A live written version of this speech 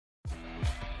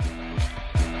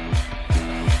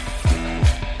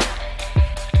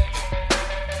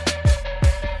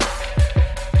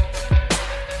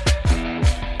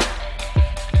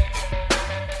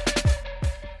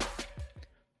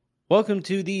Welcome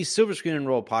to the Silver Screen and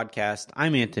Roll podcast.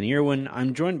 I'm Anthony Irwin.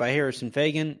 I'm joined by Harrison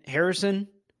Fagan. Harrison,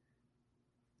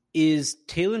 is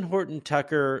Talen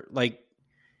Horton-Tucker,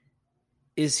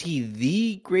 is he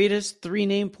the greatest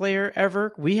three-name player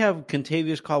ever? We have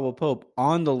Kentavious Caldwell-Pope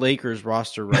on the Lakers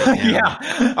roster right now.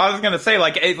 Yeah, I was going to say,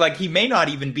 he may not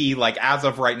even be, as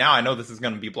of right now, I know this is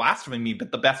going to be blasphemy,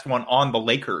 but the best one on the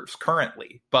Lakers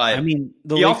currently. But I mean,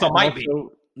 he Lakers also might be.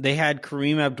 They had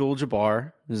Kareem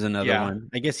Abdul-Jabbar, who's another one.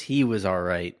 I guess he was all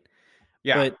right.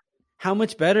 Yeah. But how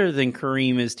much better than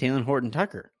Kareem is Talen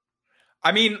Horton-Tucker?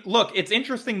 I mean, look, it's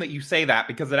interesting that you say that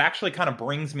because it actually kind of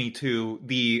brings me to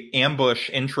the ambush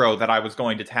intro that I was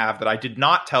going to have that I did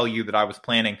not tell you that I was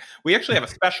planning. We actually have a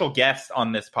special guest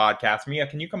on this podcast. Mia,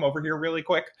 can you come over here really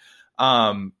quick?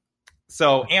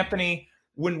 So, Anthony,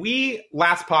 when we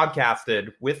last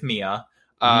podcasted with Mia,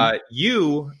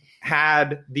 you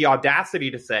had the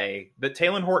audacity to say that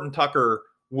Talen Horton-Tucker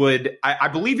would, I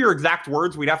believe your exact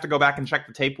words, we'd have to go back and check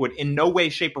the tape, would in no way,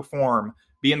 shape, or form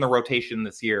be in the rotation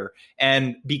this year.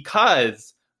 And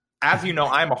because, as you know,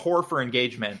 I'm a whore for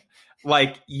engagement,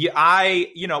 our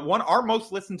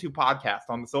most listened to podcast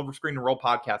on the Silver Screen and Roll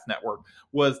Podcast Network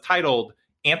was titled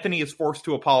Anthony is forced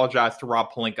to apologize to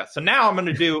Rob Pelinka. So now I'm going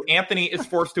to do Anthony is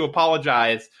forced to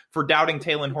apologize for doubting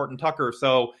Talen Horton-Tucker.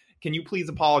 So can you please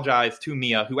apologize to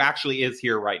Mia, who actually is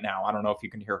here right now? I don't know if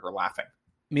you can hear her laughing.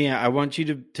 Mia, I want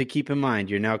you to keep in mind,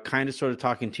 you're now kind of sort of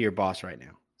talking to your boss right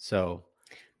now. So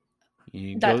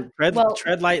you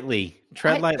tread lightly.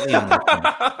 Tread lightly on that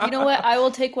one. You know what? I will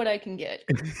take what I can get.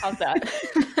 How's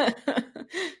that?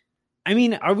 I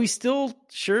mean, are we still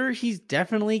sure he's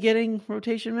definitely getting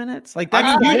rotation minutes? You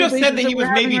just said that he was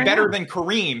maybe better than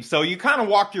Kareem, so you kind of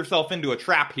walked yourself into a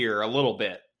trap here a little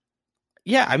bit.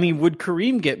 Yeah, I mean, would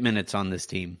Kareem get minutes on this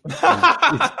team?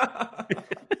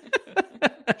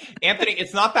 Anthony,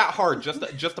 it's not that hard.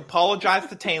 Just apologize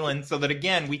to Talen so that,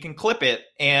 again, we can clip it,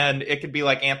 and it could be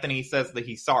like Anthony says that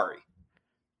he's sorry.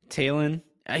 Talen,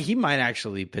 he might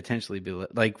actually potentially be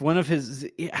one of his...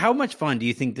 How much fun do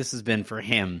you think this has been for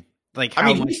him?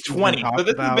 He's 20, so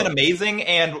this has been amazing.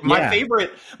 And my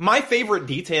favorite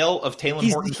detail of Talen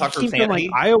Horton-Tucker's sanity,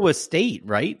 from Iowa State,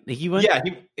 right? He went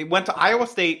to Iowa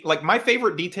State. My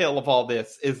favorite detail of all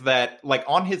this is that,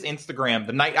 on his Instagram,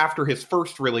 the night after his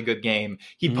first really good game,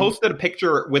 he posted a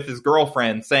picture with his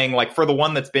girlfriend saying, for the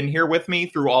one that's been here with me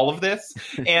through all of this.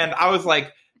 And I was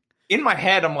like, in my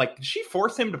head, I'm like, did she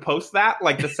force him to post that?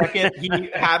 The second he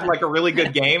had a really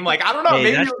good game? I don't know.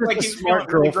 Hey, maybe it was he's smart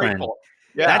girlfriend. Really grateful.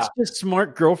 Yeah. That's just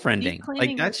smart girlfriending. He's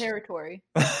claiming that's territory.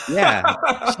 Yeah.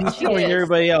 She's telling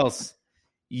everybody else,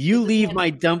 you leave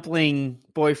my dumpling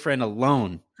boyfriend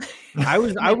alone.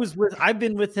 I've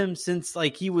been with him since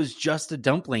he was just a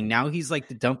dumpling. Now he's the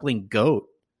dumpling goat.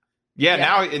 Yeah.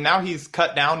 Now he's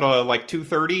cut down to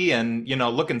 230 and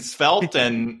looking svelte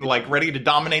and ready to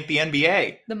dominate the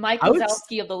NBA. The Mike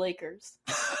Wazowski of the Lakers.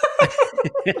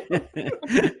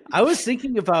 I was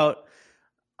thinking about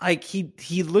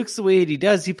he looks the way that he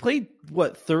does. He played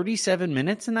 37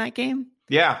 minutes in that game?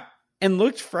 Yeah. And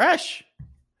looked fresh.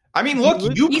 I mean, look,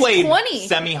 you played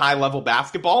semi-high level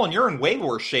basketball and you're in way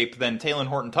worse shape than Talen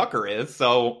Horton-Tucker is.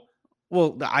 So,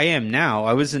 well, I am now.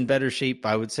 I was in better shape,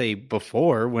 I would say,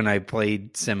 before when I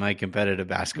played semi-competitive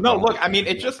basketball. No, look, I mean,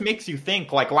 it just makes you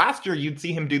think. Last year, you'd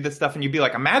see him do this stuff, and you'd be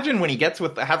like, imagine when he has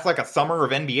a summer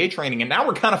of NBA training, and now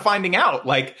we're kind of finding out,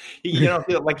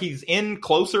 he's in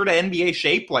closer to NBA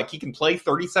shape, he can play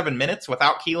 37 minutes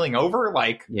without keeling over,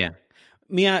 Yeah.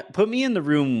 Mia, put me in the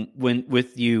room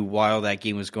with you while that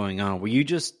game was going on. Were you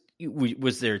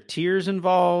was there tears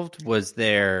involved? Was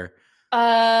there...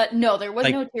 No, there was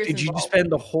no tears. Did you just spend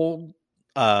the whole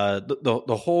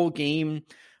the whole game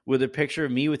with a picture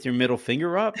of me with your middle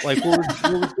finger up? What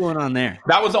was going on there?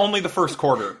 That was only the first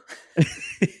quarter.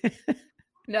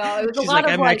 No, it was a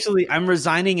lot of I'm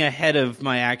resigning ahead of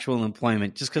my actual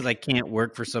employment just because I can't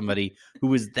work for somebody who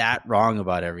was that wrong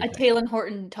about everything. A Talen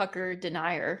Horton-Tucker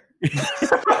denier.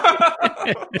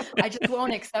 I just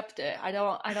won't accept it. I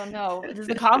don't know. There's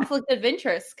a conflict of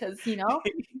interest because you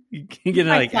can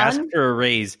ask for a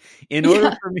raise in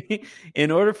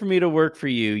order for me to work for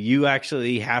you. You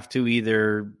actually have to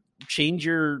either change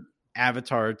your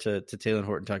avatar to Talen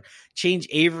Horton-Tucker, change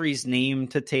Avery's name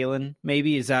to Talen.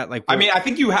 Maybe is that I mean, I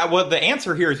think you have. Well, the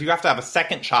answer here is you have to have a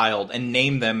second child and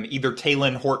name them either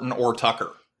Talen, Horton, or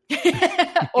Tucker.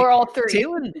 Or all three.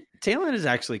 Talen is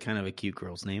actually kind of a cute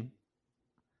girl's name.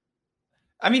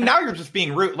 I mean, now you're just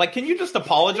being rude. Can you just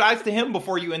apologize to him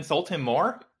before you insult him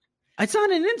more? It's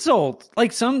not an insult.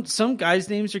 Some guys'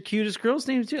 names are cute as girls'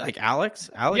 names too. Alex.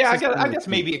 Yeah, I guess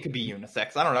maybe it could be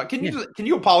unisex. I don't know. Can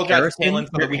you apologize to Talen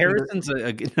so that we Harrison's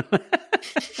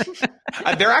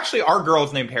There actually are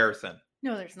girls named Harrison.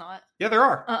 No, there's not. Yeah, there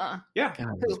are. Yeah.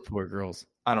 God, those poor girls.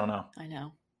 I don't know. I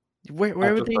know.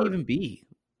 Where would they even be?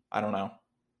 I don't know.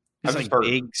 It's like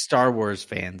big Star Wars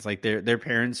fans. Like their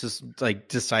parents just like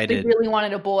decided they really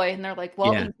wanted a boy, and they're like,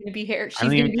 "Well, he's gonna be Harrison.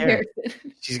 She's gonna be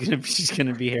Harrison. She's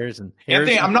gonna be Harrison."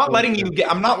 Anthony, I'm not letting you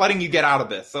get out of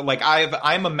this. So, like,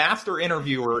 I'm a master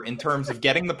interviewer in terms of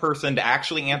getting the person to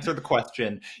actually answer the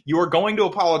question. You are going to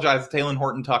apologize to Talen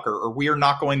Horton Tucker, or we are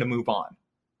not going to move on.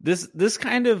 This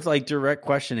kind of like direct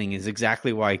questioning is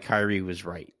exactly why Kyrie was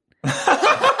right.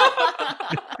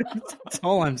 That's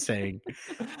all I'm saying.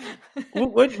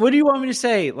 What do you want me to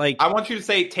say? Like, I want you to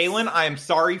say, Talen, I am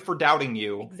sorry for doubting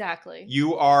you. Exactly.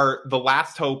 You are the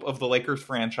last hope of the Lakers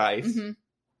franchise.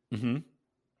 Mm-hmm. Mm-hmm.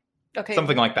 Okay.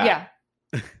 Something like that.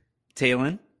 Yeah.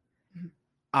 Talen,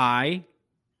 I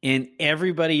and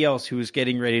everybody else who was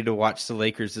getting ready to watch the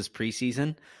Lakers this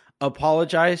preseason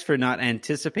apologize for not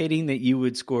anticipating that you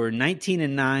would score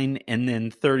 19-9 and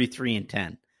then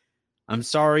 33-10. I'm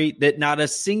sorry that not a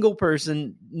single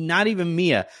person, not even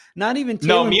Mia, not even Talen's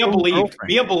no, Mia believed. Girlfriend.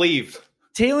 Mia believed.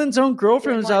 Talen's own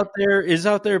girlfriend is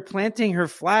out there planting her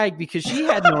flag because she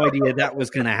had no idea that was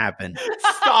going to happen.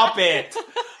 Stop it.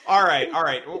 All right.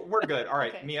 We're good. All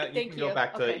right, okay. Mia, you can go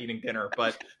back to eating dinner,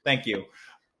 but thank you.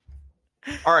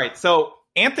 All right, so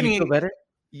Anthony, you feel better?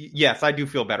 Yes, I do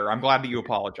feel better. I'm glad that you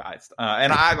apologized.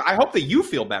 And I hope that you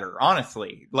feel better,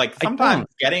 honestly. Like sometimes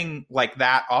getting like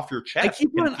that off your chest.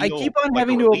 I keep on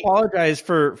having to apologize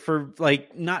for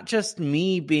like not just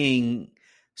me being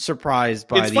surprised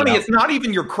by It's funny, it's not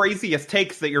even your craziest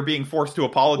takes that you're being forced to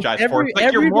apologize for. It's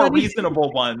like your more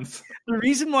reasonable ones. The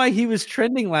reason why he was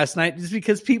trending last night is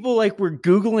because people like were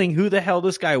Googling who the hell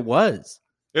this guy was.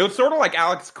 It was sort of like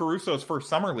Alex Caruso's first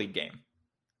summer league game.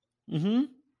 Mm-hmm.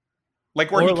 Like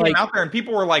where he came out there and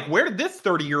people were like, where did this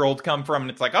 30-year-old come from?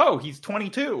 And it's like, oh, he's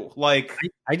 22. Like,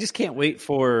 I just can't wait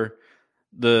for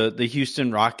the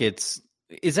Houston Rockets.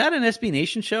 Is that an SB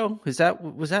Nation show? Was that?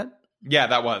 Yeah,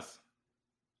 that was.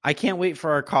 I can't wait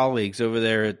for our colleagues over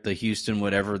there at the Houston,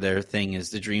 whatever their thing is,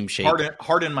 the Dream Shake.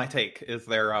 Hard in My Take is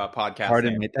their podcast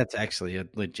name. That's actually a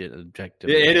legit objective.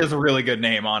 It is a really good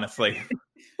name, honestly.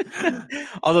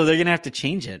 Although they're going to have to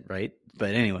change it, right?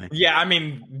 But anyway. Yeah, I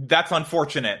mean, that's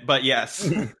unfortunate, but yes.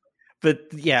 But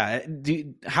yeah,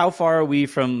 how far are we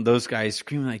from those guys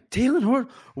screaming like, Talen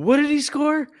Horton, what did he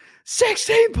score?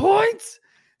 16 points?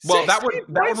 Well, that would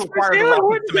require the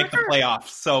Rockets to make the playoffs.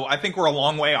 So I think we're a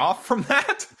long way off from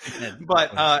that.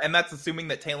 But and that's assuming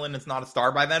that Talen is not a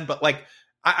star by then. But like,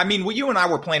 I mean, what you and I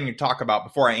were planning to talk about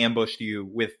before I ambushed you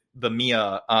with the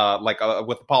Mia,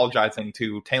 with apologizing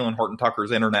to Talen Horton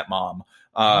Tucker's internet mom,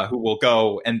 who will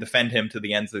go and defend him to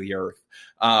the ends of the earth,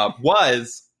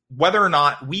 was whether or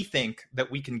not we think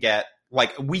that we can get,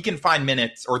 like, we can find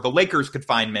minutes, or the Lakers could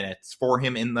find minutes for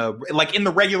him in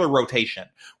the regular rotation.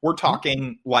 We're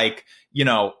talking like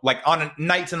on a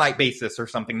night to night basis or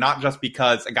something, not just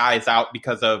because a guy is out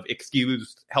because of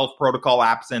excused health protocol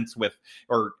absence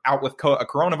or out with a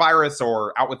coronavirus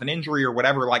or out with an injury or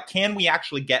whatever. Like, can we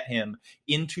actually get him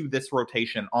into this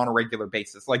rotation on a regular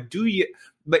basis? Like, do you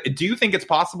think it's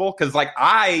possible? Because like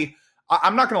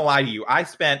I'm not going to lie to you. I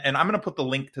spent, and I'm going to put the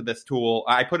link to this tool.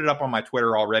 I put it up on my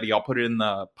Twitter already. I'll put it in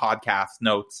the podcast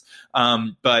notes.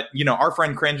 But, our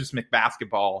friend Cranges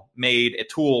McBasketball made a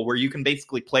tool where you can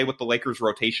basically play with the Lakers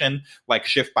rotation, like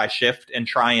shift by shift, and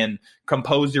try and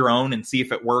compose your own and see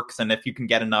if it works. And if you can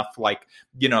get enough,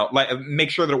 make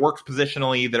sure that it works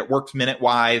positionally, that it works minute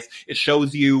wise. It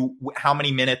shows you how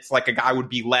many minutes like a guy would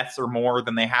be less or more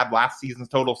than they had last season's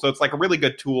total. So it's like a really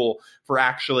good tool for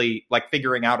actually like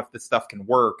figuring out if this stuff can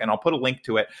work. And I'll put a link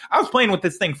to it. I was playing with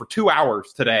this thing for 2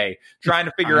 hours today, trying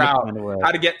to figure out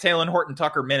how to get Talen Horton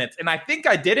Tucker minutes. And I think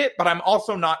I did it, but I'm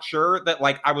also not sure that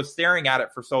like I was staring at it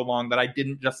for so long that I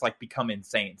didn't just like become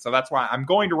insane. So that's why I'm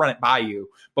going to run it by you.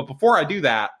 But before I do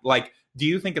that, like, do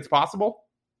you think it's possible?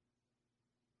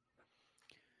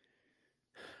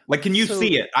 Like, can you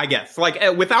see it? I guess, like,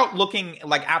 without looking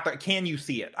like at the, can you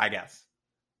see it? I guess.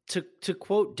 To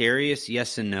quote Darius,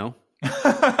 yes and no.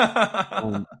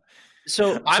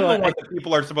 So I'm the one that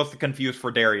people are supposed to confuse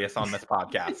for Darius on this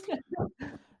podcast.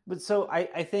 But so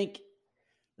I think,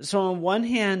 so on one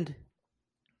hand,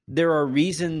 there are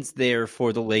reasons there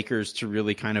for the Lakers to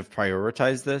really kind of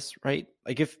prioritize this, right?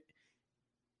 Like if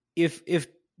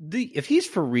he's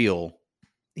for real,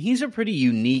 he's a pretty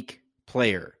unique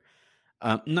player.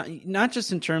 Not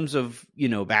just in terms of,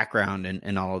 background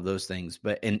and all of those things,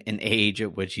 but and age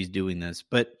at which he's doing this,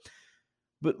 but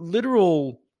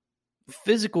literal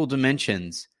physical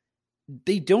dimensions,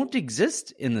 they don't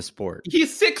exist in the sport.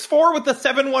 He's 6'4" with a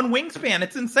 7'1" wingspan.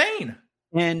 It's insane.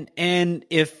 And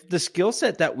if the skill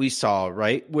set that we saw,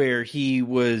 right, where he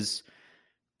was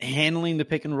handling the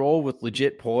pick and roll with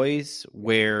legit poise,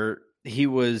 where he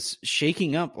was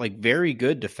shaking up like very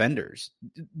good defenders.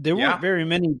 There weren't very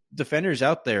many defenders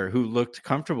out there who looked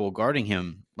comfortable guarding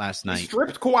him last night. He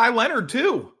stripped Kawhi Leonard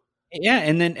too. Yeah,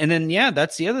 and then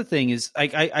that's the other thing is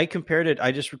I compared it.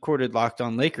 I just recorded Locked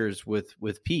On Lakers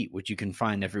with Pete, which you can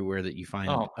find everywhere that you find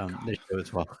this show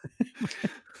as well.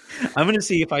 I'm going to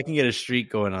see if I can get a streak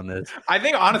going on this. I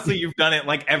think honestly, you've done it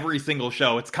like every single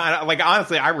show. It's kind of like,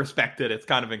 honestly, I respect it. It's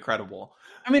kind of incredible.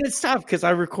 I mean, it's tough because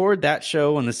I record that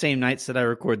show on the same nights that I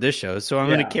record this show. So I'm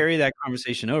going to carry that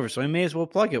conversation over. So I may as well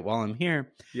plug it while I'm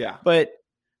here. Yeah. But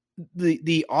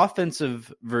the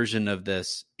offensive version of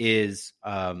this is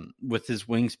with his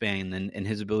wingspan and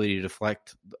his ability to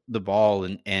deflect the ball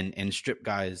and strip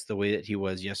guys the way that he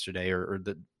was yesterday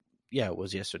it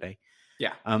was yesterday.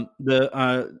 Yeah.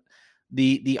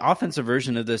 The offensive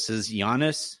version of this is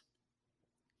Giannis,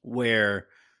 where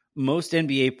most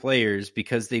NBA players,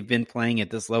 because they've been playing at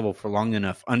this level for long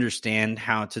enough, understand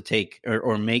how to take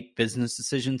or make business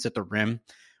decisions at the rim,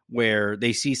 where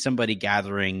they see somebody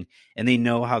gathering and they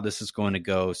know how this is going to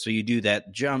go. So you do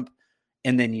that jump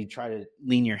and then you try to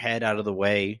lean your head out of the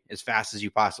way as fast as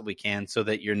you possibly can so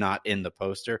that you're not in the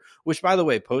poster, which, by the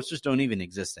way, posters don't even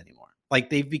exist anymore. Like,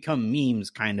 they've become memes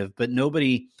kind of, but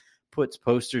nobody puts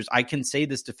posters. I can say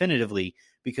this definitively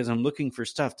because I'm looking for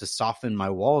stuff to soften my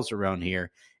walls around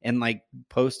here. And like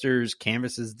posters,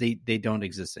 canvases, they don't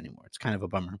exist anymore. It's kind of a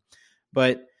bummer.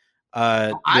 But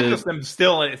I just am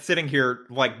still sitting here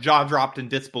like jaw dropped in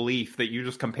disbelief that you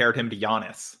just compared him to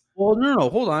Giannis. Well, no,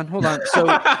 hold on. So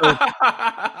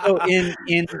in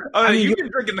you've been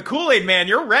drinking the Kool-Aid, man.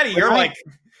 You're ready. You're like,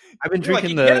 I've been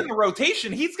drinking get in the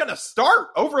rotation. He's going to start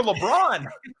over LeBron.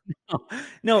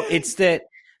 No, it's that.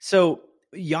 So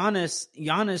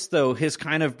Giannis, though, has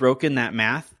kind of broken that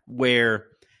math where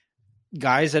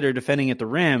guys that are defending at the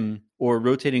rim or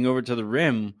rotating over to the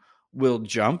rim will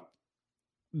jump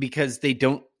because they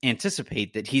don't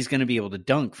anticipate that he's going to be able to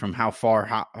dunk from how far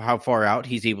out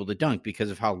he's able to dunk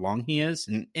because of how long he is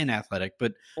and athletic,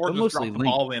 but just mostly drop the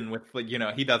ball in with,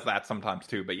 he does that sometimes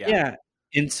too, but yeah.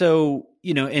 And so,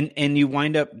 and you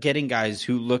wind up getting guys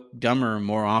who look dumber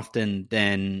more often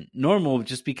than normal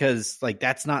just because like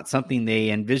that's not something they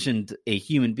envisioned a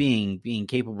human being being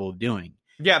capable of doing.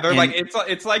 Yeah, they're like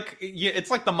it's like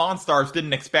the Monstars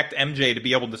didn't expect MJ to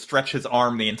be able to stretch his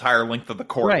arm the entire length of the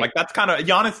court. Right. Like that's kind of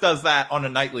Giannis does that on a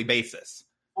nightly basis.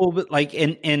 Well, but like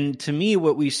and to me,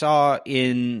 what we saw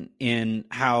in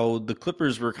how the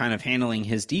Clippers were kind of handling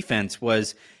his defense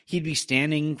was he'd be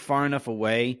standing far enough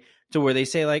away to where they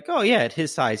say like, oh yeah, at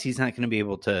his size, he's not going to be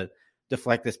able to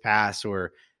deflect this pass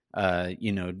or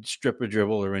strip a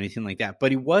dribble or anything like that.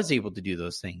 But he was able to do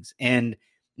those things. And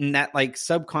that like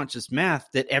subconscious math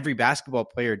that every basketball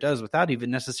player does without even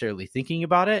necessarily thinking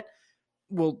about it.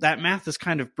 Well, that math is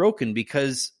kind of broken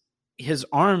because his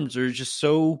arms are just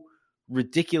so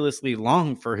ridiculously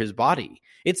long for his body.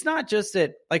 It's not just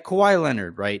that like Kawhi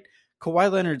Leonard, right?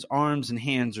 Kawhi Leonard's arms and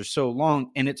hands are so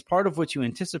long, and it's part of what you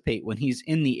anticipate when he's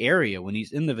in the area, when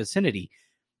he's in the vicinity.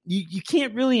 You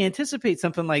can't really anticipate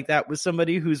something like that with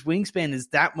somebody whose wingspan is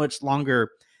that much longer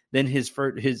than his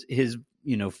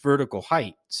vertical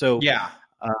height. So yeah,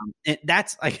 and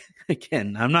that's like,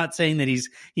 again, I'm not saying that he's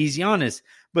Giannis,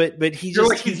 but he's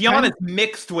Giannis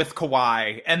mixed with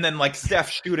Kawhi and then like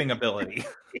Steph's shooting ability.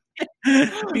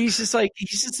 he's just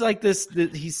like this.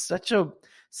 He's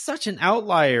such an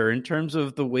outlier in terms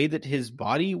of the way that his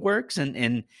body works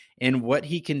and what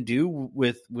he can do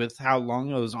with how long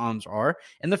those arms are.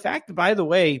 And the fact, by the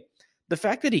way, the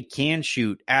fact that he can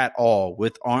shoot at all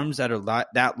with arms that are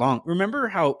that long. Remember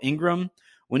how Ingram,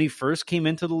 when he first came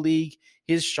into the league,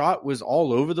 his shot was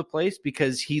all over the place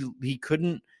because he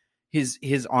couldn't,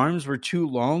 his arms were too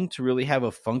long to really have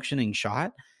a functioning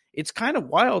shot. It's kind of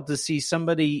wild to see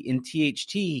somebody in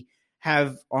THT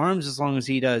have arms as long as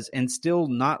he does and still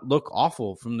not look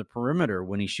awful from the perimeter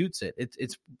when he shoots it.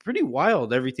 It's pretty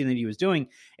wild, everything that he was doing.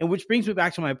 And which brings me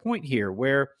back to my point here,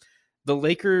 where the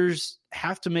Lakers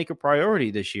have to make a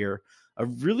priority this year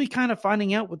of really kind of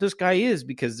finding out what this guy is,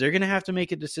 because they're going to have to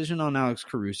make a decision on Alex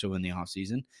Caruso in the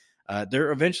offseason.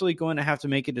 They're eventually going to have to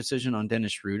make a decision on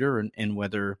Dennis Schroeder and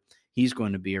whether he's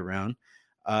going to be around.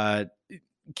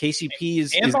 KCP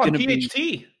is going to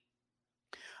be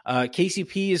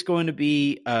KCP is going to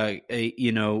be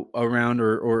around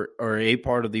or a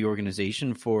part of the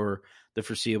organization for the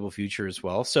foreseeable future as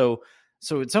well. So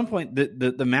at some point,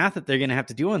 the math that they're going to have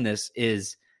to do on this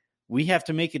is we have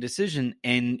to make a decision.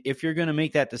 And if you're going to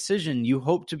make that decision, you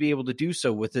hope to be able to do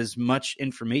so with as much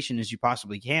information as you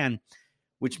possibly can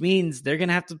which means they're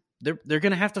gonna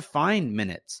have to find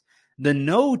minutes. The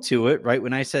no to it, right,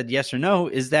 when I said yes or no,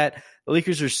 is that the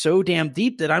Lakers are so damn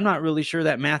deep that I'm not really sure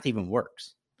that math even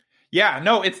works. Yeah,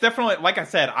 no, it's definitely, like I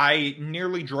said, I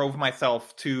nearly drove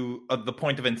myself to the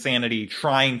point of insanity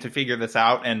trying to figure this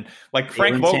out. And like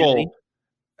Frank Vogel,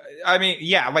 I mean,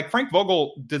 yeah, like Frank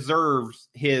Vogel deserves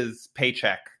his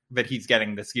paycheck that he's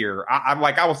getting this year.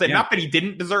 I will say, not that he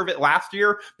didn't deserve it last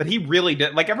year, but he really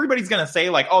did. Like, everybody's going to say,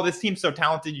 like, oh, this team's so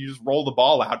talented, you just roll the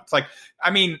ball out. It's like,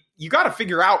 I mean, you got to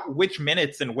figure out which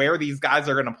minutes and where these guys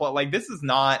are going to play. Like, this is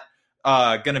not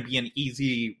going to be an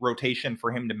easy rotation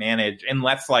for him to manage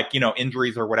unless, like, you know,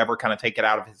 injuries or whatever kind of take it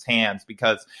out of his hands.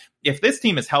 Because if this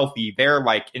team is healthy, they're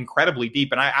like incredibly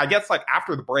deep. And I guess like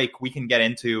after the break, we can get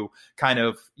into kind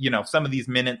of, you know, some of these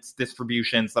minutes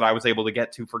distributions that I was able to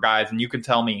get to for guys. And you can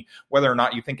tell me whether or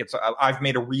not you think I've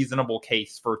made a reasonable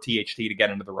case for THT to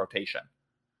get into the rotation.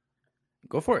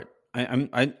 Go for it.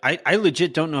 I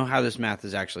legit don't know how this math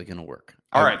is actually going to work.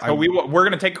 All right, so we're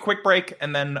going to take a quick break,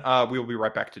 and then we will be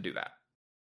right back to do that.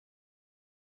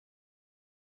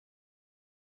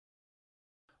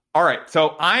 All right,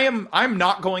 so I'm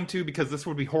not going to, because this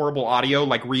would be horrible audio,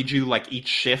 like read you like each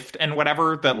shift and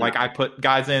whatever that like I put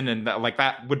guys in, and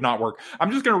that would not work. I'm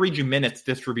just going to read you minutes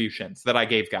distributions that I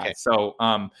gave guys.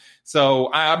 Okay. So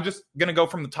I'm just going to go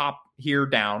from the top here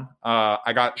down.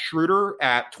 I got Schroeder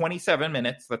at 27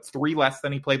 minutes. That's 3 less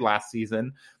than he played last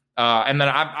season. And then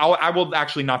I will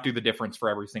actually not do the difference for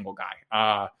every single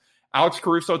guy. Alex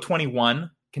Caruso,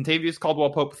 21. Kentavious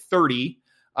Caldwell-Pope, 30.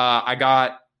 I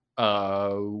got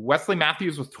Wesley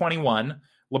Matthews with 21.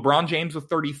 LeBron James with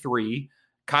 33.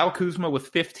 Kyle Kuzma with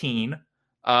 15.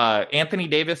 Anthony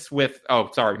Davis with,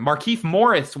 Markieff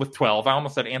Morris with 12. I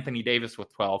almost said Anthony Davis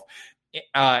with 12.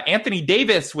 Anthony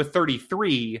Davis with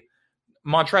 33.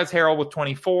 Montrezl Harrell with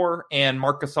 24. And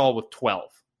Marc Gasol with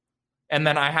 12. And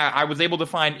then I was able to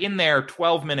find in there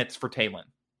 12 minutes for Talen.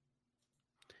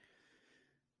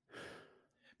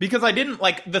 Because I didn't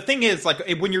like, the thing is, like,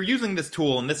 when you're using this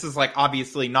tool, and this is like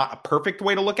obviously not a perfect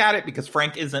way to look at it because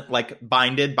Frank isn't like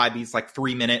binded by these like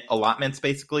 3-minute allotments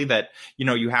basically that, you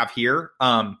know, you have here.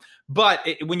 But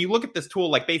when you look at this tool,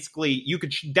 like basically you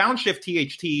could downshift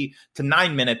THT to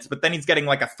 9 minutes, but then he's getting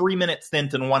like a 3-minute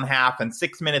stint in one half and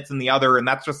 6 minutes in the other. And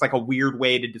that's just like a weird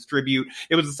way to distribute.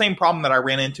 It was the same problem that I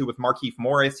ran into with Markieff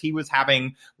Morris. He was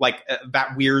having like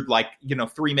that weird, like, you know,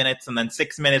 3 minutes and then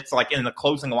 6 minutes, like in the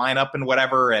closing lineup and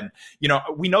whatever. And, you know,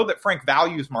 we know that Frank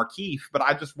values Markieff, but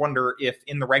I just wonder if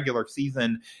in the regular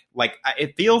season, like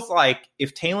it feels like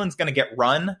if Talen's going to get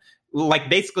run, like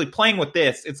basically playing with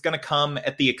this, it's going to come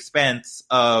at the expense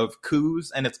of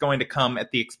Kuz, and it's going to come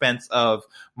at the expense of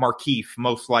Markieff,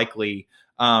 most likely.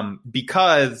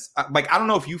 Because like, I don't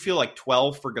know if you feel like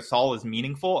 12 for Gasol is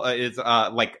meaningful, is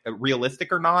like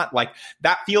realistic or not. Like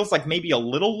that feels like maybe a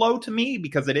little low to me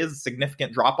because it is a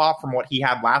significant drop off from what he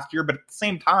had last year. But at the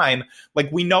same time, like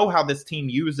we know how this team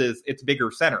uses its bigger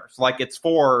centers. Like it's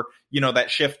for, you know, that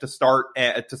shift to start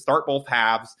both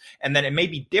halves. And then it may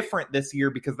be different this year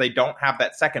because they don't have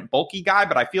that second bulky guy,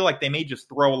 but I feel like they may just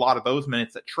throw a lot of those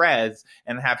minutes at Trez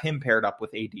and have him paired up with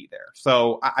AD there.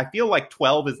 So I feel like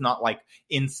 12 is not like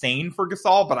insane for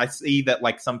Gasol, but I see that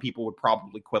like some people would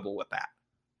probably quibble with that.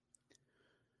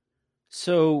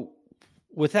 So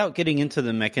without getting into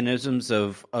the mechanisms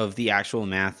of the actual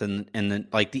math and the,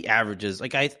 like the averages,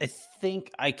 like I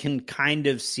think I can kind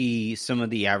of see some of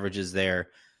the averages there.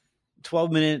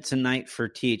 12 minutes a night for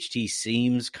THT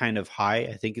seems kind of high.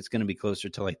 I think it's going to be closer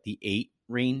to like the 8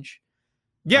 range.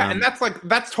 Yeah, and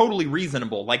that's totally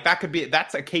reasonable. Like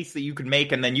that's a case that you could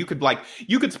make, and then you could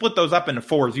split those up into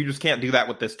 4s. You just can't do that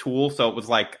with this tool. So it was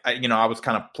like, you know, I was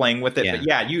kind of playing with it. Yeah. But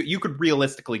yeah, you could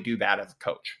realistically do that as a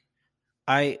coach.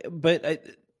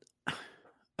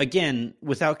 Again,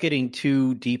 without getting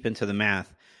too deep into the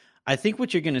math, I think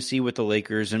what you're going to see with the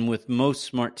Lakers and with most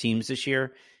smart teams this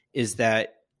year is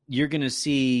that you're going to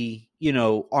see, you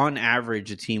know, on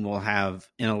average, a team will have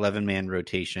an 11-man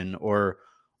rotation or,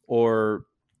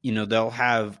 you know, they'll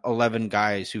have 11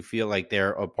 guys who feel like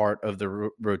they're a part of the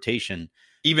rotation.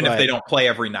 Even if they don't play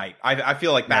every night. I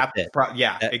feel like that's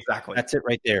exactly. That's it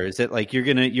right there. Is that like you're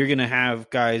going to have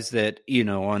guys that, you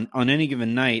know, on any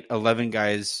given night, 11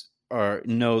 guys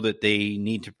know that they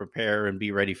need to prepare and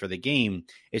be ready for the game.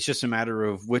 It's just a matter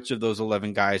of which of those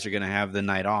 11 guys are going to have the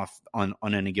night off on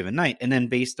any given night. And then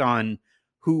based on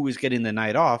who is getting the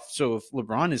night off. So if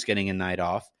LeBron is getting a night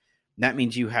off, that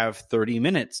means you have 30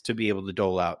 minutes to be able to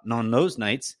dole out. And on those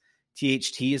nights,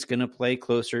 THT is going to play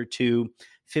closer to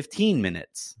 15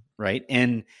 minutes, right?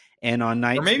 And on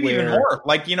nights or maybe even more,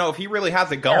 like, you know, if he really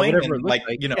has it going, and like,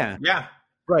 you know, yeah.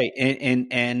 Right.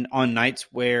 And on nights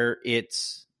where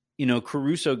it's,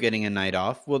 Caruso getting a night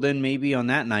off, well, then maybe on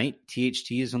that night,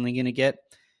 THT is only going to get,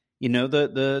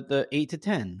 the 8 to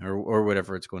 10 or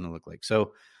whatever it's going to look like.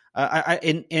 So,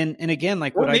 and again,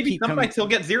 like or what maybe I keep some nights he'll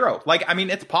get 0. Like, I mean,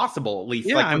 it's possible at least.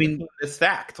 Yeah, like, I mean, it's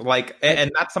stacked. Like, and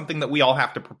that's something that we all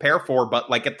have to prepare for. But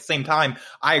like at the same time,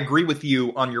 I agree with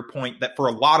you on your point that for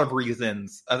a lot of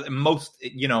reasons, most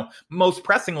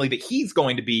pressingly, that he's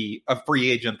going to be a free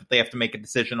agent that they have to make a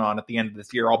decision on at the end of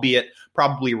this year, albeit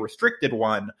probably a restricted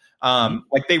one.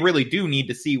 Like they really do need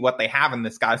to see what they have in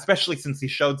this guy, especially since he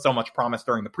showed so much promise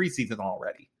during the preseason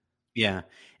already. Yeah.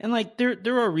 And like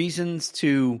there are reasons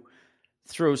to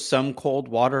throw some cold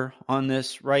water on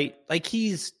this, right? Like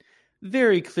he's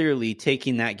very clearly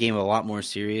taking that game a lot more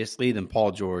seriously than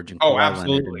Paul George and Kawhi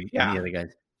absolutely. Leonard and the other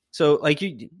guys. So like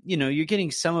you're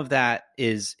getting some of that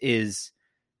is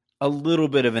a little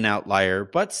bit of an outlier,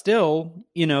 but still,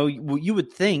 you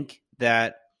would think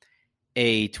that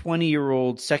a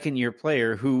 20-year-old second-year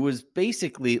player who was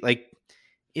basically like,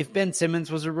 if Ben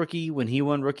Simmons was a rookie when he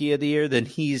won Rookie of the Year, then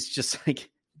he's just like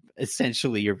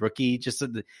essentially a rookie. Just so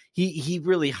he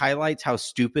really highlights how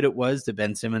stupid it was that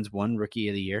Ben Simmons won Rookie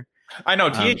of the Year. I know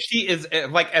THT is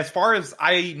like, as far as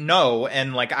I know,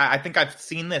 and like I think I've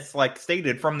seen this like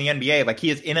stated from the NBA, like he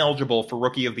is ineligible for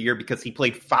Rookie of the Year because he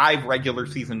played 5 regular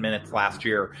season minutes last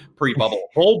year pre-bubble.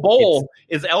 Bol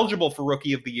is eligible for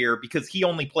Rookie of the Year because he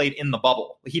only played in the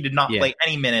bubble. He did not play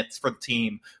any minutes for the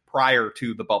team prior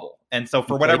to the bubble. And so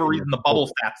for whatever reason, the bubble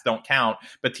stats don't count,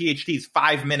 but THT's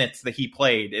 5 minutes that he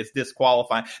played is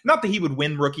disqualifying. Not that he would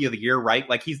win Rookie of the Year, right?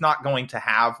 Like he's not going to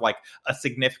have like a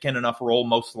significant enough role,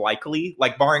 most likely,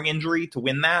 like barring injury, to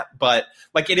win that. But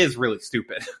like it is really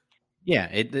stupid.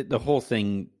 Yeah, the whole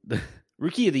thing, the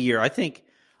Rookie of the Year, I think,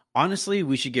 honestly,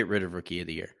 we should get rid of Rookie of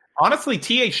the Year. Honestly,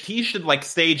 THT should like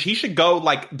he should go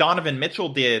like Donovan Mitchell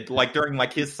did, like during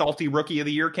like his salty Rookie of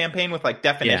the Year campaign with like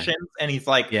definitions. And he's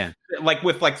like, like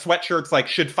with like sweatshirts, like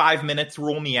should 5 minutes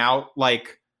rule me out?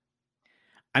 Like,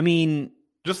 I mean,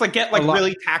 just like get like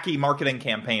really tacky marketing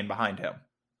campaign behind him.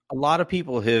 A lot of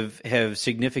people have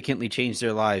significantly changed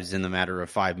their lives in the matter of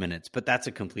 5 minutes, but that's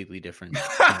a completely different.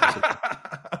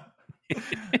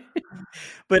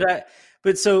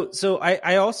 But so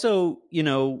I also,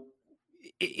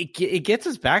 it gets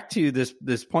us back to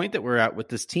this point that we're at with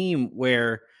this team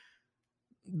where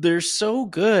they're so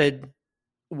good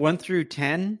 1 through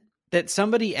 10 that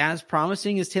somebody as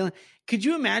promising as Taylor. Could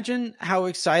you imagine how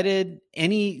excited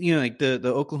any, like the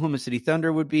Oklahoma City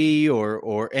Thunder would be,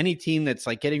 or any team that's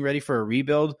like getting ready for a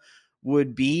rebuild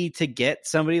would be to get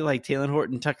somebody like Talen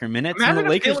Horton-Tucker minutes? Imagine and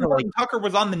the Lakers Talen Horton-Tucker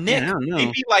was on the Knicks.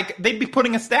 They'd be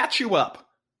putting a statue up.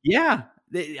 Yeah.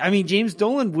 I mean, James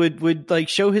Dolan would like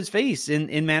show his face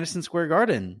in Madison Square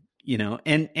Garden,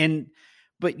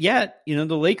 but yet, the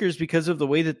Lakers, because of the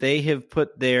way that they have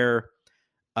put their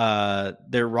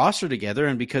roster together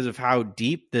and because of how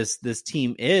deep this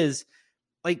team is,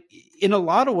 like in a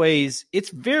lot of ways, it's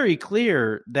very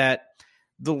clear that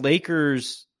the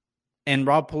Lakers and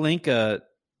Rob Pelinka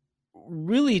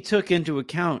really took into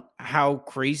account how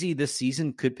crazy this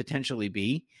season could potentially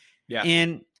be. Yeah.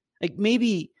 And like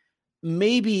maybe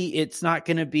it's not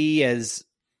going to be as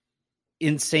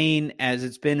insane as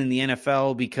it's been in the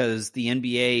NFL because the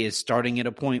NBA is starting at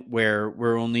a point where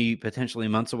we're only potentially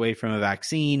months away from a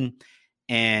vaccine,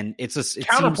 and it seems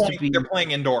to be they're playing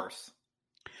indoors.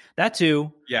 That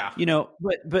too, yeah.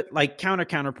 But like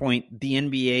counterpoint, the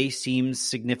NBA seems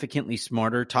significantly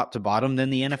smarter top to bottom than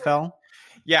the NFL.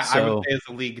 Yeah, so, I would say as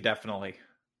a league, definitely.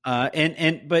 But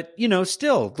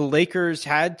still, the Lakers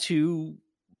had to.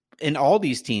 And all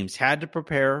these teams had to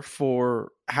prepare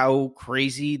for how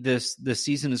crazy this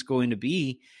season is going to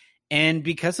be, and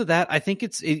because of that, I think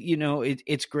it's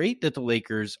great that the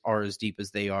Lakers are as deep as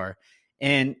they are,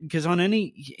 and because on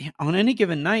any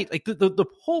given night, like the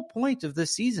whole point of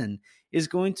this season is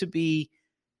going to be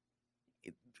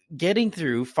fighting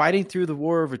through the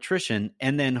war of attrition,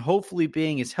 and then hopefully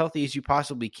being as healthy as you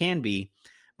possibly can be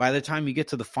by the time you get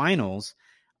to the finals,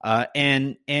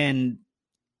 and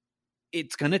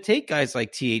it's going to take guys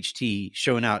like THT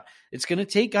showing out. It's going to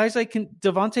take guys like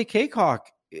Devontae Cacok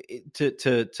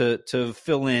to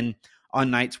fill in on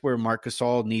nights where Marc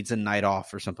Gasol needs a night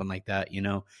off or something like that,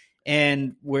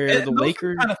 and where the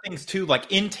Lakers kind of things too, like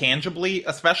intangibly,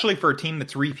 especially for a team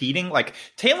that's repeating, like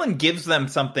Talen gives them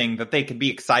something that they could be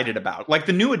excited about. Like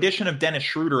the new addition of Dennis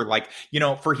Schroeder, like,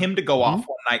 for him to go off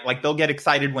one night, like they'll get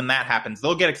excited when that happens.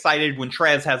 They'll get excited when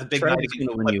Trez has a big night against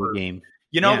the win you a game.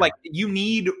 You know, Yeah. like you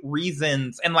need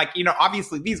reasons. And like, you know,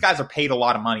 obviously these guys are paid a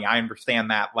lot of money. I understand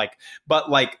that. Like, but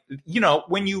like, you know,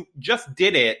 when you just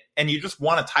did it and you just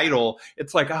won a title,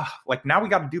 it's like, oh, like now we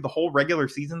got to do the whole regular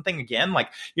season thing again. Like,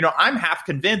 you know, I'm half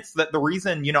convinced that the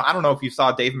reason, you know, I don't know if you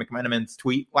saw Dave McMenamin's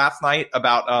tweet last night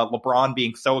about LeBron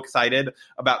being so excited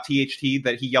about THT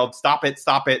that he yelled, stop it,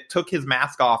 took his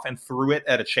mask off and threw it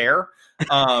at a chair.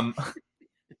 I'm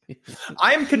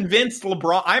halfway convinced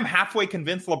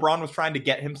LeBron was trying to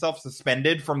get himself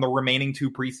suspended from the remaining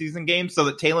 2 preseason games so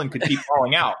that Talon could keep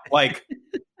falling out. Like,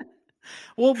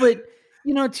 well, but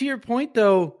you know, to your point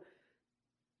though,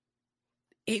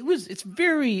 it's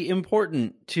very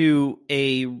important to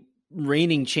a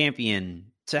reigning champion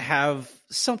to have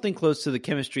something close to the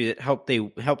chemistry that helped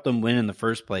them win in the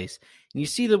first place. And you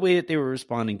see the way that they were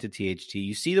responding to THT.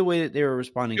 You see the way that they were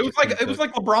responding. It was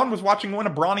like LeBron was watching one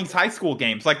of Bronny's high school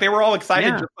games. Like they were all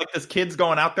excited, just like this kid's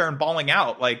going out there and balling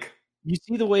out. Like you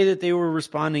see the way that they were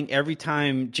responding every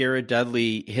time Jared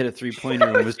Dudley hit a 3-pointer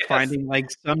and was finding like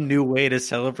some new way to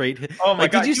celebrate. Oh my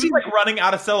God! Did you see like running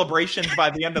out of celebrations by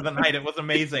the end of the night? It was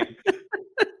amazing.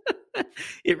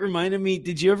 It reminded me.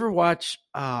 Did you ever watch?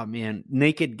 Oh man,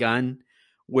 Naked Gun,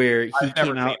 where he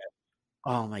came out.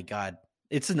 Oh my God.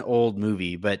 It's an old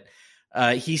movie, but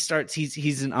he's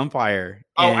an umpire.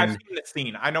 Oh, I've seen this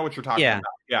scene. I know what you're talking about.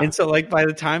 Yeah. And so like by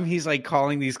the time he's like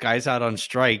calling these guys out on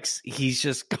strikes, he's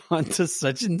just gone to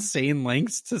such insane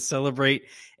lengths to celebrate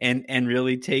and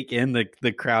really take in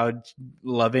the crowd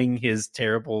loving his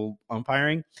terrible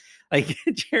umpiring. Like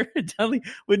Jared Dudley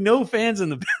with no fans in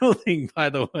the building, by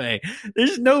the way.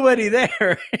 There's nobody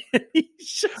there.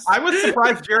 I was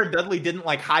surprised Jared Dudley didn't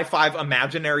like high five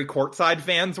imaginary courtside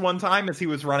fans one time as he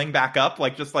was running back up.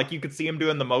 Like just like you could see him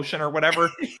doing the motion or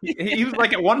whatever. He was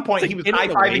like at one point he was high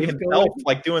fiving himself,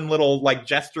 like doing little like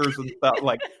gestures and stuff.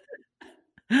 Like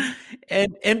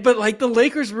but like the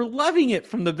Lakers were loving it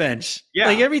from the bench. Yeah.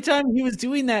 Like every time he was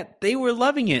doing that, they were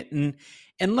loving it.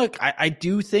 And look, I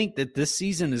do think that this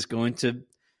season is going to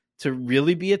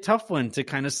really be a tough one to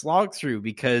kind of slog through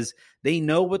because they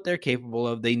know what they're capable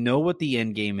of. They know what the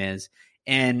end game is,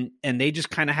 and they just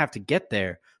kind of have to get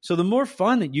there. So the more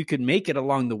fun that you could make it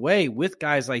along the way with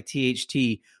guys like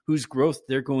THT, whose growth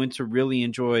they're going to really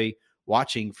enjoy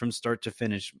watching from start to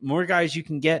finish. More guys you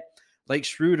can get like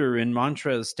Schroeder and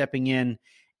Montrez stepping in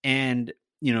and,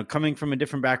 you know, coming from a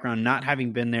different background, not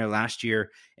having been there last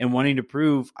year and wanting to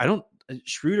prove.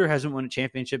 Schroeder hasn't won a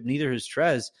championship, neither has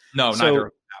Trez. No, neither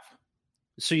have.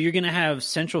 So you're going to have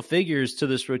central figures to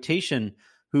this rotation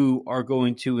who are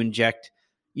going to inject,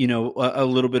 you know, a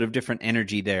little bit of different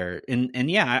energy there. And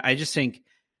yeah, I just think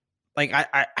like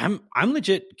I'm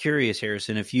legit curious,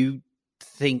 Harrison, if you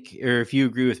think or if you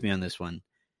agree with me on this one.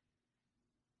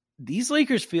 These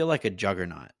Lakers feel like a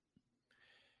juggernaut.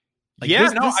 Like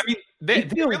I mean, they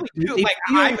really do. Like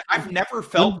I've never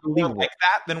felt more like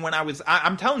that than when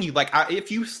I'm telling you, like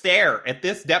if you stare at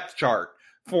this depth chart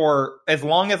for as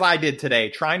long as I did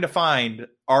today, trying to find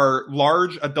our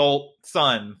large adult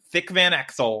son, Thick Van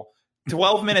Exel,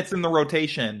 12 minutes in the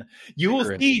rotation, you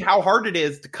will see how hard it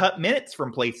is to cut minutes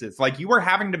from places. Like you are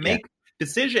having to make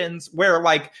decisions where,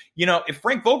 like, you know, if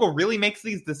Frank Vogel really makes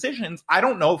these decisions, I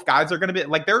don't know if guys are going to be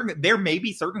like, there may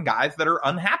be certain guys that are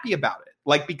unhappy about it.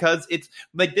 Like, because it's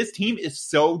like this team is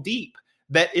so deep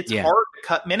that it's hard to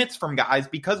cut minutes from guys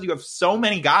because you have so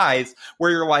many guys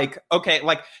where you're like, okay,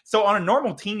 like, so on a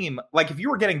normal team, like if you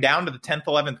were getting down to the 10th,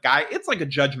 11th guy, it's like a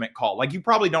judgment call. Like you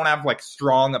probably don't have like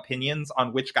strong opinions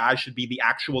on which guy should be the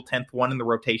actual 10th one in the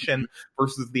rotation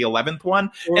versus the 11th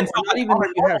one. And so not even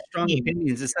that you have strong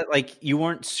opinions, it's that like you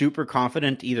weren't super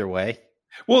confident either way.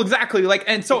 Well, exactly. Like,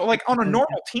 and so like on a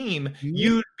normal team,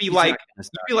 you'd be like,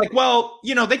 well,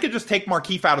 you know, they could just take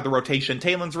Markieff out of the rotation.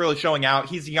 Talon's really showing out.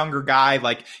 He's a younger guy.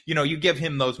 Like, you know, you give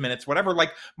him those minutes, whatever.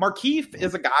 Like Markieff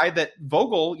is a guy that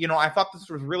Vogel, you know, I thought this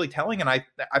was really telling. And I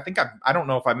think I don't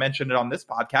know if I mentioned it on this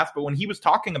podcast, but when he was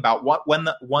talking about what won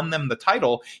them the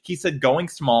title, he said going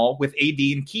small with AD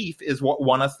and Keith is what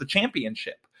won us the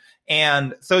championship.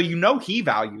 And so, you know, he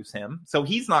values him. So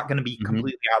he's not going to be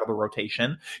completely out of the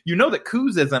rotation. You know that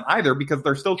Kuz isn't either because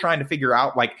they're still trying to figure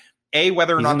out, like,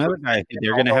 whether or not another guy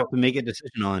they're going to have to make a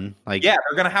decision on. Like, yeah,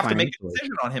 they're going to have to make a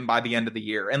decision on him by the end of the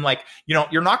year. And, like, you know,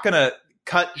 you're not going to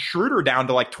cut Schroeder down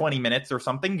to like 20 minutes or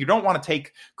something. You don't want to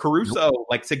take Caruso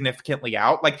like significantly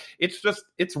out. Like it's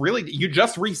really, you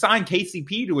just re-signed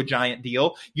KCP to a giant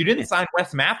deal. You didn't sign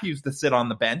Wes Matthews to sit on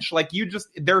the bench. Like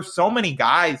there's so many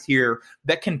guys here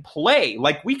that can play.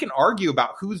 Like we can argue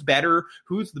about who's better,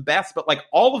 who's the best, but like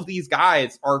all of these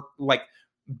guys are like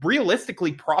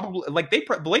realistically probably like the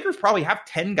Lakers probably have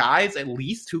 10 guys at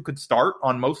least who could start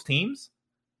on most teams.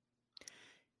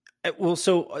 Well,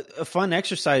 so a fun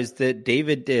exercise that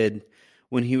David did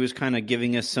when he was kind of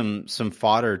giving us some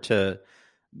fodder to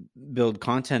build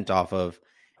content off of.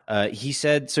 He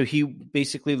said, so he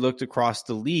basically looked across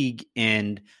the league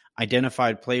and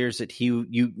identified players that he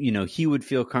would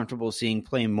feel comfortable seeing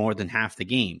play more than half the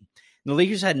game. And the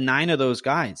Lakers had 9 of those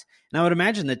guys. And I would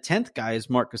imagine the 10th guy is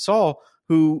Marc Gasol,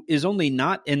 who is only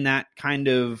not in that kind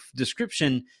of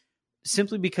description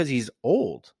simply because he's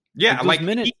old. Yeah, like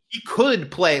he could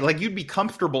play. Like you'd be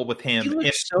comfortable with him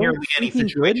in nearly any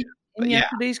situation. In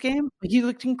yesterday's game, he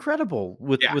looked incredible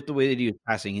with the way that he was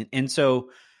passing. And so,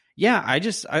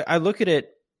 I look at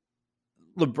it.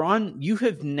 LeBron, you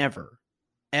have never,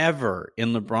 ever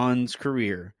in LeBron's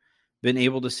career been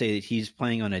able to say that he's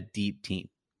playing on a deep team.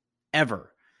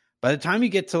 Ever. By the time you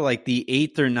get to like the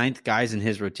 8th or 9th guys in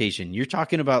his rotation, you're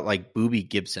talking about like Boobie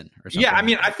Gibson or something. Yeah, I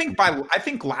mean, I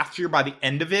think last year by the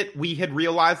end of it, we had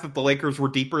realized that the Lakers were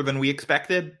deeper than we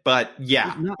expected. But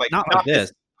yeah, not like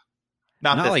this.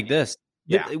 Not like this.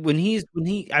 Yeah,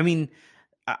 I mean,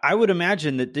 I would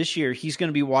imagine that this year he's going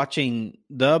to be watching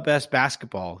the best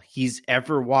basketball he's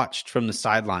ever watched from the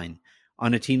sideline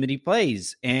on a team that he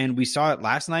plays, and we saw it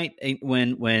last night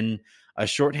when a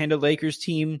shorthanded Lakers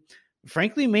team,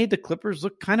 frankly, made the Clippers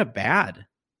look kind of bad,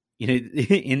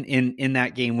 in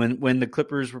that game when the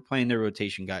Clippers were playing their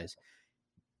rotation guys.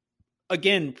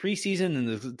 Again, preseason, and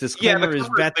the disclaimer is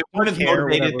that they weren't as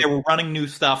motivated. They were running new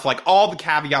stuff, like all the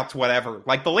caveats, whatever.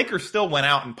 Like the Lakers still went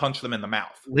out and punched them in the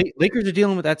mouth. Lakers are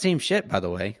dealing with that same shit, by the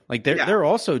way. Like they're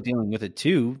also dealing with it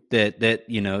too. That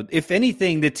if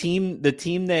anything, the team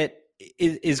that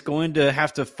is going to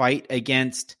have to fight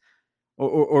against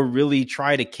or really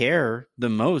try to care the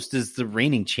most is the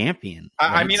reigning champion.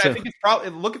 Right? I mean, I think it's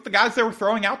probably, look at the guys they were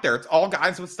throwing out there. It's all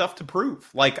guys with stuff to prove.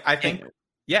 Like, I think,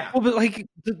 yeah. Well, but like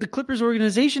the Clippers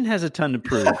organization has a ton to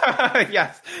prove.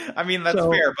 Yes. I mean, that's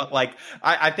fair. But like,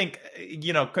 I think,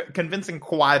 convincing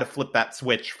Kawhi to flip that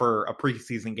switch for a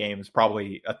preseason game is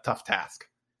probably a tough task.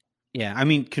 Yeah. I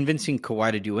mean, convincing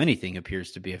Kawhi to do anything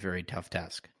appears to be a very tough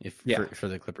task for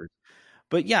the Clippers.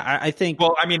 But yeah, I think.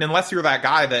 Well, I mean, unless you're that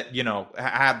guy that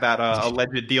had that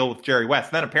alleged deal with Jerry West,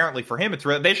 then apparently for him,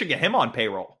 they should get him on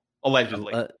payroll.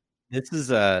 Allegedly, this is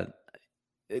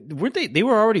weren't they? They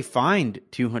were already fined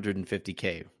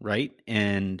 $250K, right?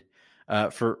 And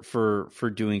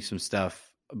for doing some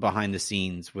stuff behind the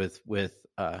scenes with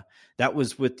that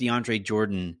was with DeAndre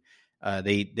Jordan.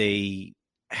 They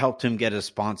helped him get a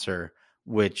sponsor,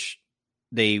 which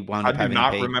they wound up having.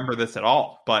 I do not remember this at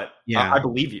all, but I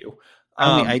believe you.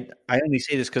 I only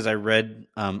say this because I read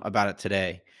about it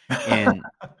today, and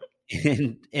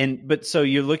but so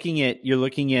you're looking at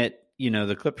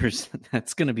the Clippers.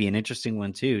 That's going to be an interesting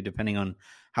one too, depending on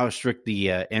how strict the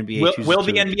NBA will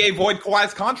the NBA void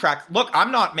Kawhi's contract. Look,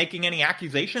 I'm not making any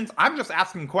accusations. I'm just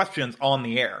asking questions on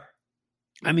the air.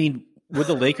 I mean, would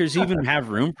the Lakers even have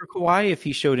room for Kawhi if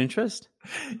he showed interest?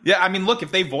 Yeah, I mean, look,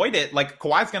 if they void it, like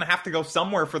Kawhi's going to have to go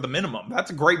somewhere for the minimum.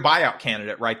 That's a great buyout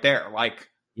candidate right there. Like.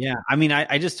 Yeah, I mean,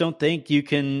 I just don't think you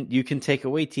can take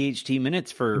away THT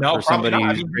minutes for somebody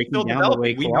who's breaking down the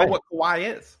way Kawhi. We know what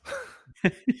Kawhi is.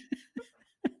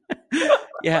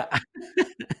 Yeah,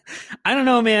 I don't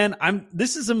know, man.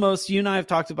 This is the most, you and I have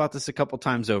talked about this a couple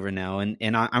times over now, and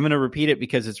I'm going to repeat it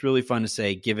because it's really fun to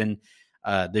say, given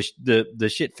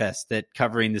the shit fest that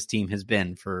covering this team has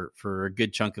been for a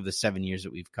good chunk of the 7 years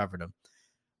that we've covered them,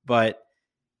 but.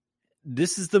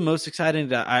 This is the most exciting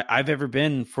that I've ever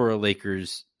been for a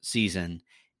Lakers season.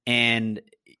 And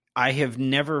I have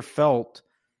never felt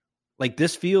like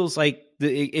this feels like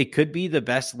it could be the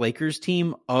best Lakers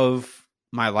team of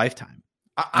my lifetime.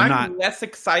 I'm less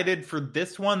excited for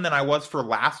this one than I was for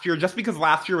last year, just because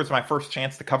last year was my first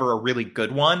chance to cover a really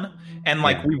good one. And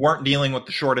we weren't dealing with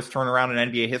the shortest turnaround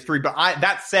in NBA history. But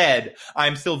that said,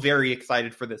 I'm still very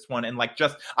excited for this one. And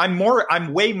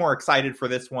I'm way more excited for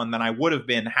this one than I would have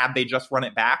been had they just run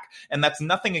it back. And that's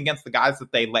nothing against the guys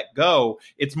that they let go.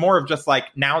 It's more of just like,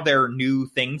 now there are new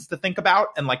things to think about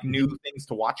and like new things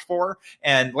to watch for.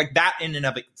 And like that in and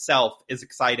of itself is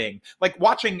exciting. Like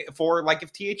watching for like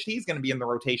if THT is going to be in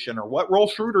the rotation, or what role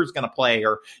Schroeder is going to play,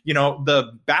 or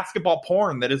the basketball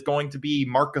porn that is going to be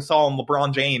Marc Gasol and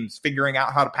LeBron James figuring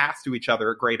out how to pass to each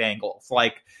other at great angles.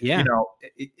 Like,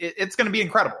 it's going to be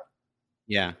incredible.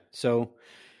 Yeah. So,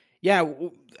 yeah,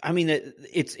 I mean,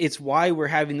 it's why we're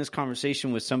having this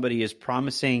conversation with somebody as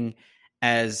promising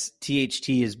as THT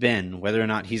has been, whether or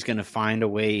not he's going to find a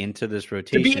way into this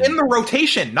rotation. To be in the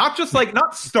rotation, not just like,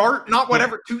 not start, not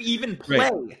whatever, to even play.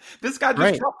 Right. This guy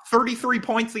just dropped 33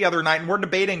 points the other night, and we're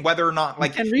debating whether or not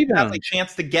like he has a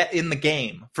chance to get in the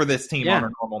game for this team on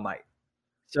a normal night.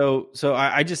 So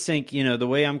I just think, the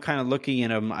way I'm kind of looking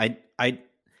at him,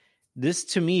 this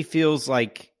to me feels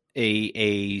like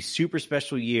a super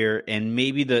special year, and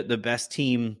maybe the best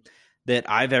team that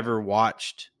I've ever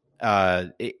watched.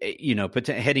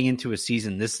 Heading into a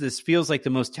season, this feels like the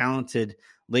most talented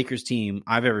Lakers team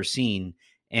I've ever seen,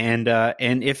 and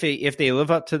if they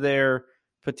live up to their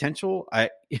potential,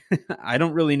 I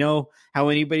don't really know how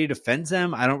anybody defends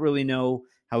them. I don't really know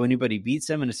how anybody beats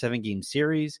them in a 7-game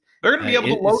series. They're going to be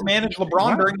able to load manage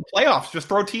LeBron during the playoffs. Just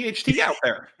throw THT out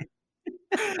there.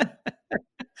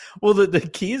 Well, the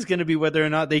key is going to be whether or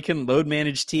not they can load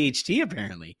manage THT,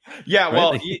 apparently. Yeah,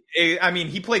 well, right?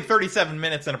 He played 37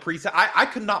 minutes in a preset. I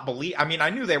could not believe. I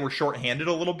knew they were shorthanded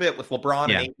a little bit with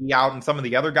LeBron and AD out and some of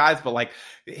the other guys, but like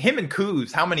him and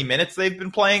Kuz, how many minutes they've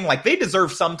been playing, like they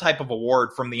deserve some type of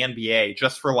award from the NBA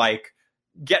just for like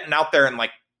getting out there and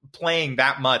like playing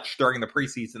that much during the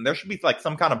preseason. There should be like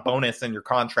some kind of bonus in your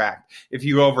contract if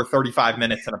you go over 35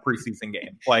 minutes in a preseason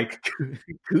game. Like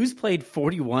Kuz played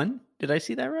 41. Did I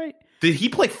see that right? Did he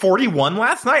play 41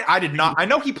 last night? I did not. I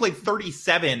know he played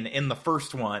 37 in the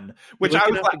first one, which I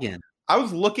was like, again. I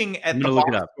was looking at the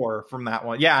box score from that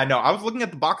one. Yeah, I know. I was looking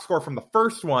at the box score from the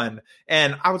first one,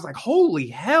 and I was like, holy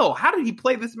hell, how did he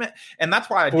play this man? And that's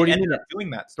why I ended up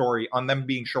doing that story on them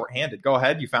being shorthanded. Go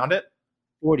ahead. You found it?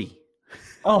 40.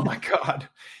 Oh, my God.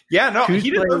 Yeah, no,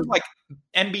 he deserves like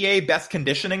NBA Best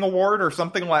Conditioning Award or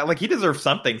something like he deserves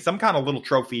something, some kind of little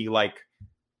trophy like.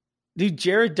 Dude,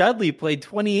 Jared Dudley played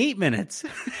 28 minutes.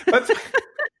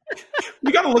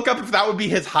 We got to look up if that would be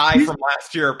his high from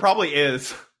last year. It probably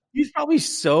is. He's probably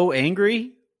so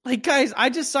angry. Like, guys, I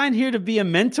just signed here to be a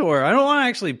mentor. I don't want to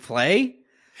actually play.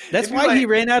 That's why he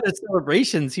ran out of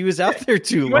celebrations. He was out there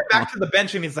too long. He went back to the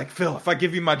bench and he's like, Phil, if I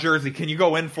give you my jersey, can you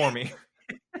go in for me?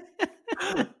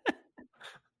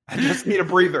 I just need a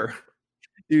breather.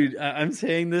 Dude, I'm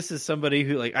saying this as somebody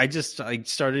who I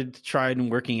started trying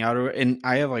working out, and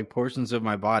I have like portions of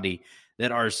my body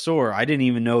that are sore. I didn't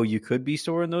even know you could be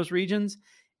sore in those regions,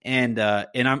 and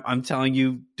I'm telling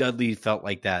you, Dudley felt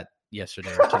like that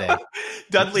yesterday or today.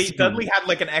 Dudley had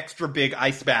like an extra big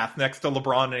ice bath next to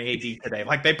LeBron and AD today.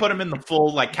 Like they put him in the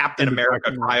full like Captain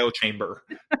America cryo chamber.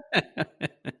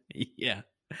 Yeah.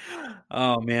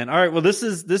 Oh man. All right. Well, this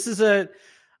is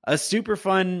a super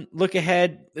fun look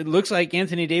ahead. It looks like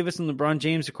Anthony Davis and LeBron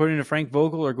James, according to Frank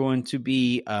Vogel, are going to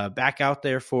be back out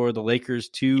there for the Lakers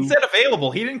too. He said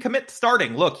available. He didn't commit to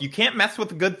starting. Look, you can't mess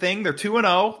with a good thing. They're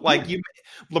 2-0. Like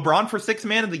LeBron for 6th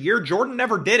man of the year. Jordan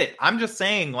never did it. I'm just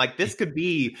saying, like, this could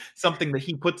be something that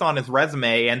he puts on his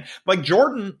resume. And like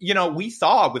Jordan, we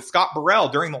saw with Scott Burrell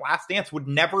during the Last Dance would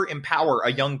never empower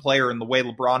a young player in the way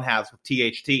LeBron has with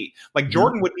THT. Like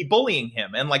Jordan would be bullying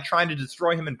him and like trying to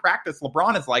destroy him in practice.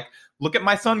 LeBron is like, look at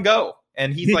my son go.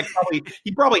 And he's like,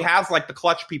 he probably has like the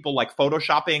clutch people like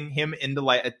photoshopping him into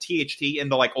like a THT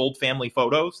into like old family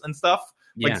photos and stuff.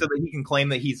 Like so that he can claim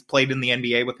that he's played in the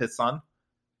NBA with his son.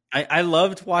 I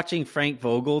loved watching Frank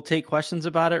Vogel take questions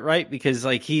about it, right? Because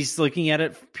like he's looking at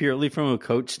it purely from a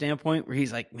coach standpoint where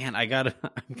he's like, man, I'm going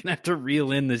to have to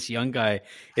reel in this young guy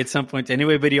at some point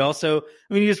anyway. But he also,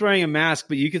 he was wearing a mask,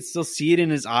 but you could still see it in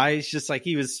his eyes, just like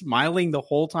he was smiling the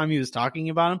whole time he was talking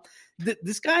about him.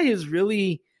 This guy is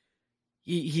really,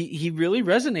 he really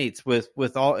resonates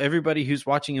with everybody who's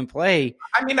watching him play.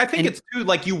 I think it's too,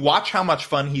 like, you watch how much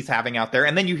fun he's having out there,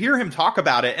 and then you hear him talk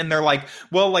about it, and they're like,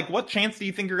 well, like, what chance do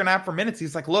you think you're going to have for minutes?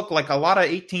 He's like, look, like, a lot of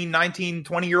 18, 19,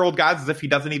 20-year-old guys, as if he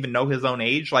doesn't even know his own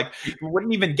age, like,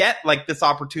 wouldn't even get, like, this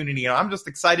opportunity. I'm just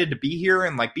excited to be here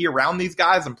and, like, be around these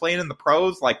guys and playing in the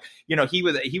pros. Like,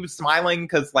 he was smiling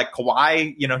because, like,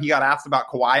 Kawhi, he got asked about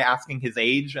Kawhi asking his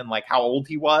age and, like, how old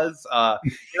he was.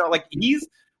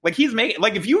 Like, he's making,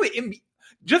 like, if you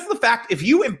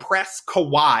impress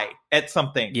Kawhi at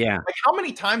something, like, how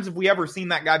many times have we ever seen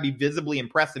that guy be visibly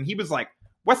impressed? And he was like,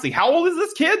 Wesley, how old is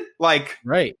this kid? Like,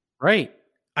 right.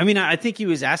 I think he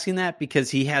was asking that because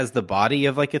he has the body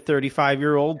of like a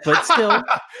 35-year-old, but still.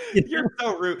 You're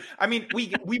so rude.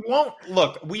 We won't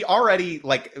look, we already,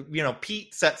 like,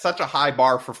 Pete set such a high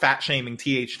bar for fat shaming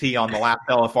THT on the last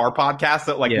LFR podcast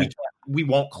that, like, we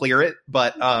won't clear it,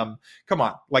 but come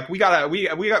on, like,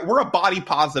 we're a body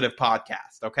positive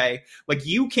podcast, okay? Like,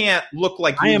 you can't look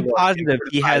like I am positive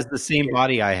he has the same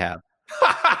body I have.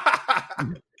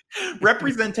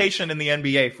 Representation in the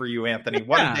NBA for you, Anthony.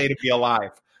 What a day to be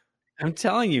alive. I'm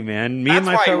telling you, man. Me and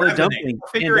my fellow dumpling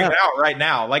figuring it out right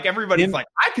now. Like, everybody's like,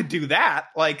 I could do that.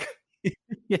 Like,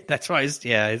 yeah, that's why.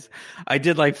 I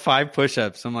did like 5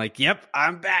 push-ups. I'm like, yep,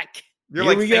 I'm back. You're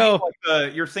Here like, we go.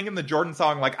 Like you're singing the Jordan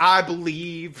song, like, I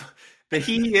believe that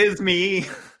he is me.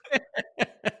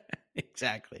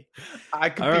 Exactly. I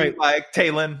could be like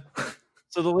Talon.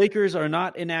 So the Lakers are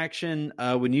not in action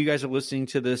when you guys are listening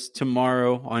to this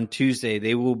tomorrow on Tuesday.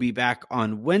 They will be back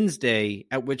on Wednesday,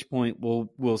 at which point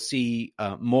we'll see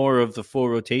more of the full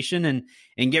rotation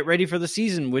and get ready for the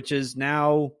season, which is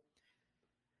now,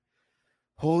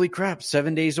 holy crap,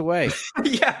 7 days away.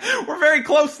 Yeah, we're very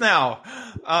close now.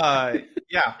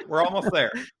 Yeah, we're almost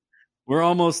there. We're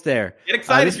almost there. Get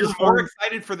excited. You're more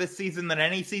excited for this season than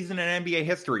any season in NBA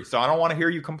history, so I don't want to hear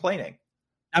you complaining.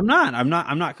 I'm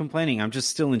not complaining. I'm just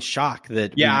still in shock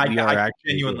that I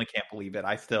genuinely can't believe it.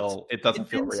 It doesn't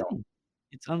feel real.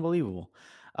 It's unbelievable.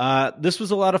 This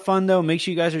was a lot of fun, though. Make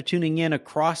sure you guys are tuning in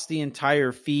across the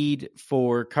entire feed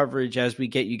for coverage as we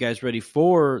get you guys ready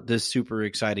for this super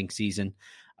exciting season.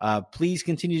 Please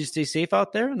continue to stay safe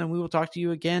out there, and then we will talk to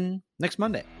you again next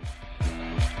Monday.